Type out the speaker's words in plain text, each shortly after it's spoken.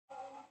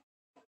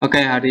Oke,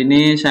 hari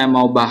ini saya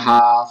mau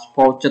bahas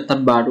voucher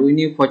terbaru.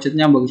 Ini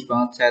vouchernya bagus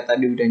banget. Saya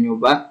tadi udah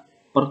nyoba.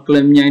 Per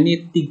klaimnya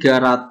ini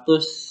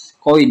 300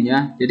 koin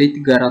ya.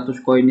 Jadi 300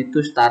 koin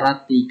itu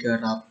setara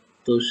 300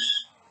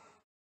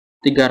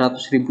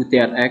 ribu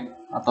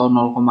TRX atau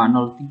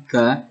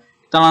 0,03.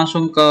 Kita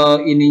langsung ke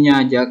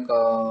ininya aja,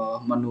 ke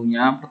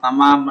menunya.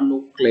 Pertama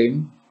menu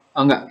klaim.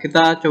 Enggak,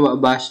 kita coba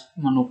bahas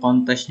menu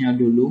kontesnya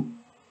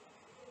dulu.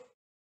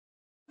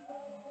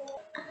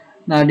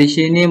 Nah, di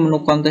sini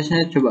menu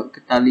kontesnya coba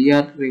kita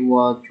lihat.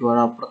 Reward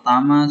juara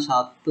pertama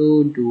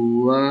 1,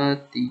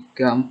 2,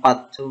 3,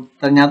 4.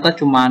 Ternyata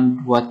cuma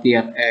 2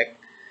 TRX.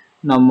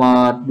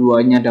 Nomor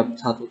 2-nya dapat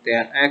 1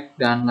 TRX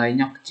dan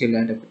lainnya kecil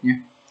ya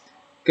dapatnya.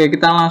 Oke,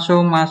 kita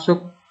langsung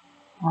masuk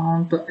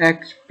untuk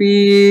XP,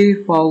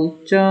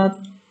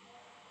 Faucet.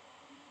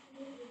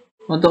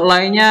 Untuk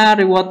lainnya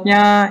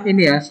rewardnya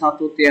ini ya,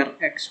 1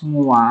 TRX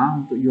semua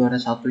untuk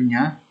juara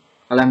satunya.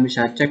 Kalian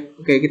bisa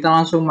cek. Oke, kita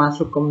langsung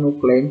masuk ke menu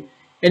klaim.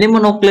 Ini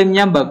menu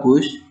klaimnya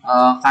bagus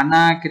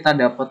karena kita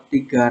dapat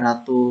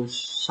 300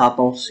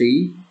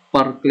 Satoshi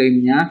per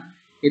klaimnya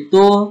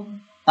itu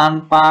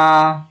tanpa.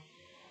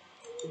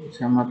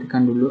 Saya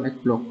matikan dulu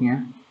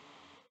adblocknya.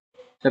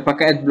 Saya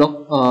pakai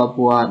adblock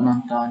buat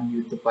nonton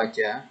YouTube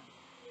aja.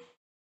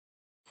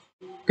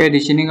 Oke,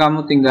 di sini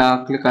kamu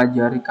tinggal klik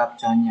aja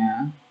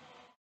recaptcha-nya.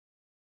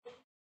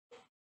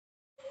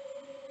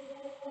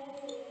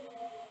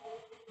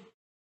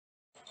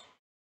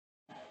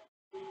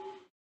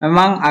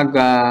 Memang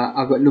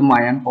agak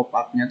lumayan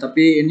pop-up-nya,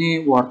 tapi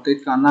ini worth it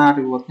karena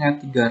rewardnya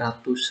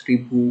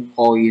 300.000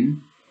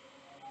 koin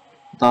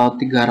atau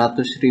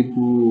 300.000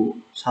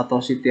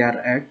 Satoshi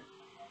TRX.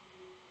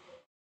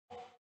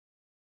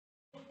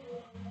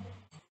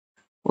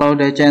 Kalau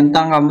udah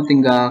centang kamu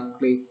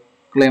tinggal klik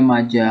klaim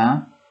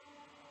aja.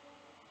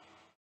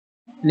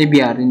 Ini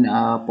biarin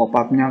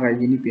pop-up-nya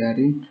kayak gini,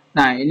 biarin.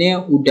 Nah, ini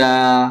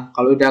udah,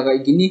 kalau udah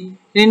kayak gini,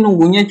 ini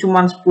nunggunya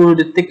cuma 10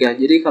 detik ya.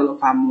 Jadi kalau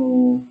kamu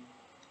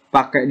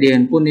pakai di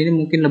handphone ini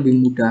mungkin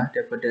lebih mudah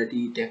daripada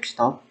di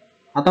desktop,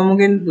 atau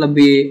mungkin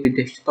lebih di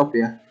desktop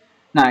ya.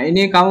 Nah,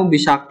 ini kamu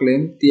bisa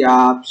klaim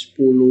tiap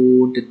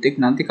 10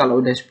 detik. Nanti kalau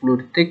udah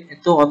 10 detik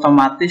itu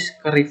otomatis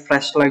ke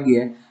refresh lagi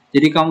ya.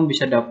 Jadi kamu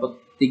bisa dapat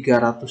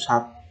 300.000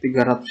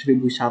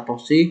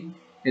 Satoshi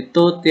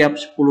itu tiap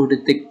 10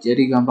 detik.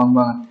 Jadi gampang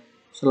banget.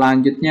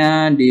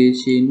 Selanjutnya di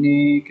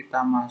sini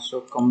kita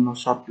masuk ke menu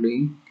short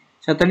link.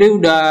 Saya tadi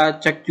udah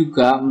cek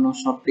juga menu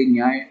short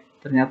linknya,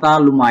 ternyata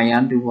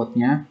lumayan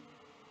rewardnya.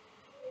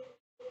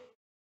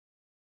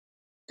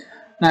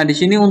 Nah, di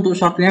sini untuk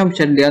shortnya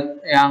bisa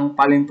dilihat yang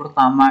paling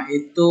pertama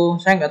itu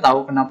saya nggak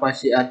tahu kenapa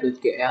si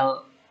A.gl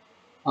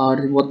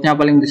rewardnya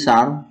paling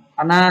besar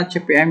karena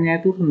CPM-nya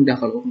itu rendah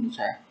kalau menurut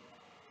saya.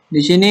 Di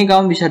sini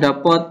kamu bisa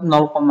dapat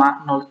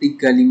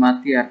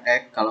 0,035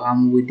 TRX kalau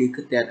kamu WD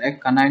ke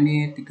TRX karena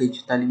ini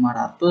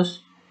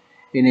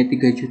 3.500.000, ini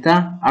 3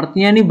 juta.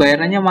 Artinya ini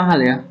bayarannya mahal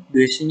ya.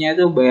 Biasanya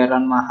itu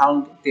bayaran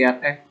mahal untuk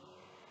TRX.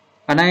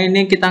 Karena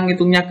ini kita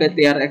ngitungnya ke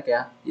TRX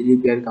ya. Jadi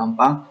biar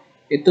gampang.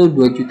 Itu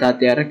 2 juta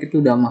TRX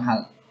itu udah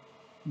mahal.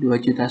 2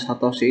 juta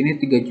Satoshi ini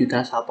 3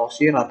 juta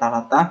Satoshi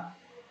rata-rata.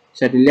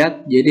 Bisa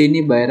dilihat, jadi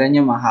ini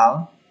bayarannya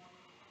mahal.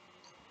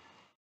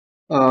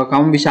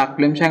 Kamu bisa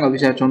klaim, saya nggak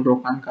bisa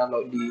contohkan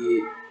kalau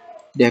di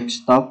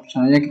desktop.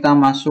 Soalnya kita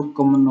masuk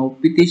ke menu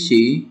BTC.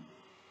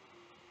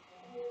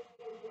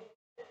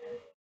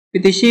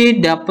 BTC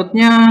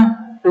dapatnya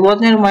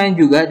rewardnya lumayan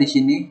juga di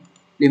sini.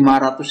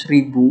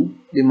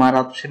 500.000,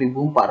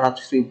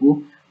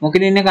 400.000.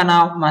 Mungkin ini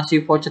karena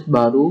masih voucher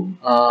baru,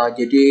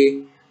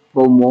 jadi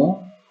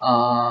promo,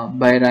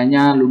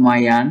 bayarannya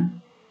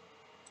lumayan.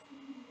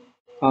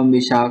 Kamu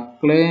bisa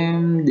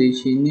klaim di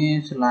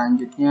sini.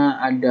 Selanjutnya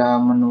ada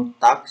menu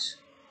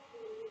tax.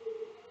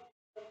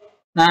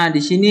 Nah, di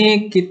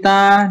sini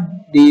kita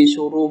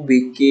disuruh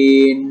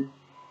bikin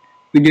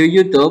video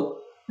YouTube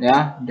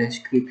ya,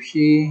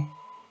 deskripsi.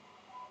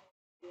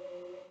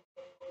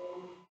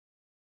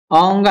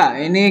 Oh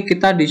enggak, ini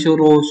kita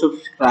disuruh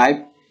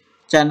subscribe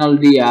channel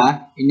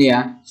dia, ini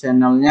ya,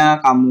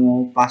 channelnya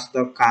kamu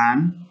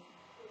pastekan.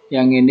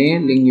 Yang ini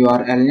link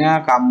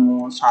URL-nya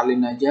kamu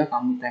salin aja,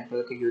 kamu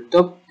tempel ke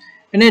YouTube.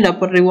 Ini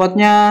dapat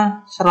rewardnya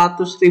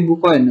 100.000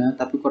 koin ya,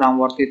 tapi kurang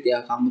worth it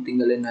ya, kamu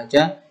tinggalin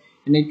aja.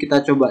 Ini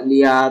kita coba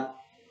lihat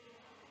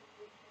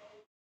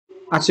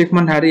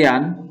achievement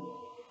harian.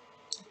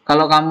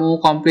 Kalau kamu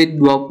complete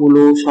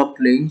 20 short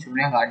link,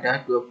 sebenarnya nggak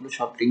ada 20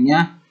 short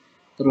linknya,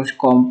 terus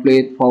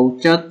complete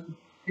voucher.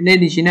 Ini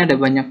di sini ada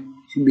banyak,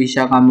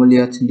 bisa kamu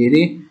lihat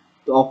sendiri.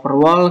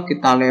 Overall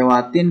kita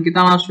lewatin,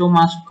 kita langsung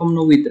masuk ke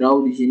menu withdraw.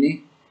 Di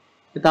sini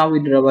kita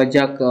withdraw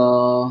aja ke,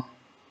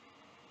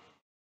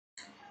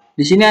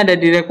 di sini ada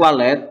direct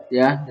wallet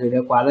ya.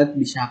 Direct wallet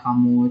bisa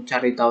kamu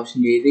cari tahu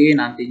sendiri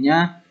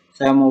nantinya.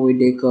 Saya mau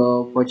WD ke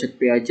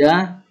Faucetpay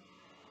aja.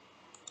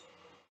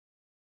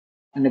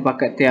 Ini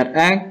pakai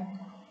TRX.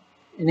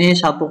 Ini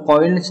 1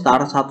 koin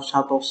setara 1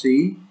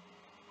 Satoshi.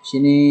 Di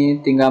sini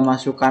tinggal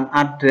masukkan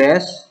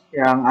address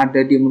yang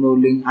ada di menu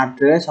link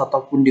address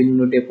ataupun di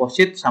menu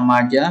deposit,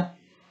 sama aja.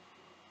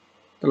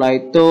 Setelah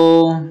itu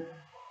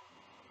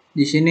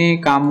Di sini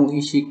kamu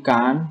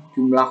isikan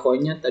jumlah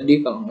koinnya.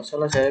 Tadi kalau nggak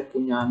salah saya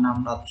punya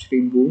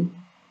 600.000,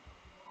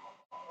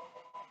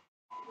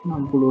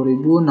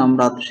 60.000,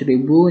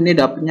 600.000. Ini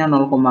dapatnya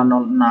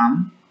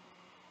 0,06.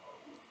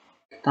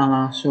 Kita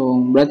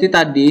langsung, berarti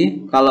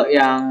tadi kalau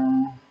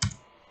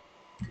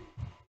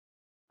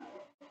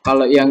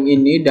yang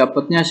ini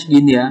dapatnya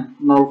segini ya,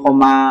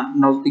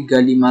 0,035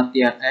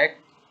 TRX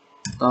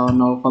atau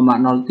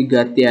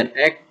 0,03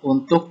 TRX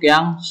untuk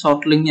yang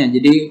short linknya.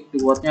 Jadi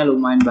rewardnya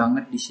lumayan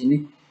banget di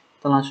sini.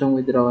 Kita langsung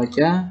withdraw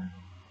aja.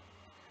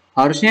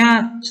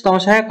 Harusnya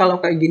setahu saya kalau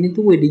kayak gini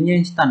tuh WD-nya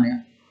instan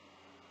ya.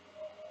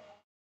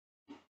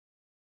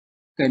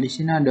 Oke, di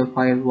sini ada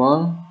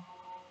firewall.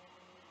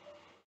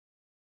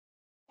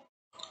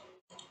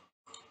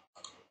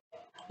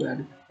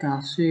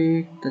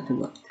 Verifikasi, kita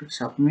coba klik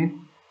submit.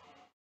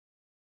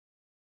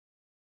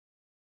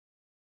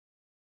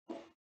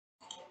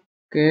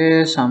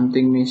 Oke,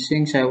 something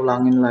missing. Saya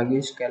ulangin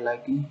lagi sekali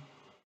lagi.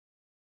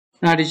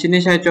 Nah, di sini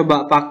saya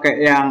coba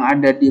pakai yang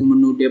ada di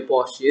menu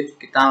deposit.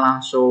 Kita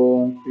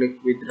langsung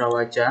klik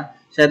withdraw aja.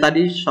 Saya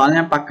tadi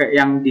soalnya pakai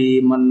yang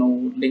di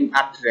menu link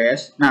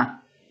address.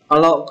 Nah,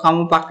 kalau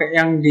kamu pakai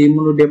yang di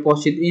menu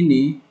deposit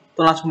ini, itu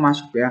langsung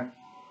masuk ya.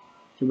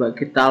 Coba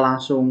kita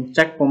langsung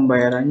cek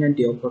pembayarannya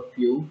di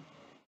overview.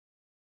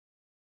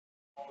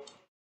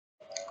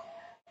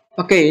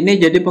 Oke, ini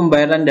jadi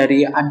pembayaran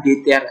dari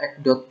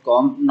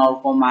adtrx.com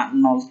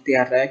 0,0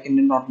 TRX.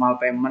 Ini normal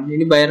payment.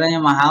 Ini bayarannya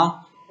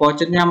mahal.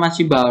 Vouchernya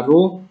masih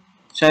baru.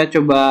 Saya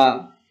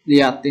coba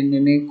liatin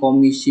ini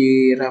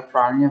komisi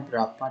referralnya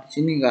berapa. Di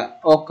sini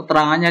enggak. Oh,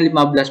 keterangannya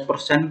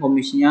 15%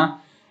 komisinya.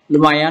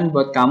 Lumayan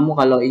buat kamu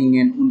kalau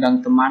ingin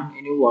undang teman.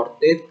 Ini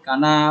worth it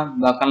karena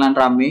bakalan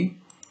rame.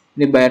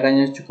 Ini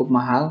bayarannya cukup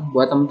mahal.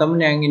 Buat teman-teman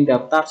yang ingin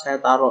daftar,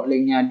 saya taruh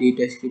linknya di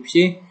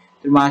deskripsi.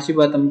 Terima kasih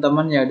buat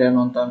teman-teman yang udah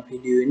nonton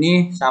video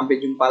ini. Sampai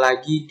jumpa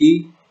lagi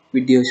di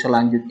video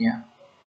selanjutnya.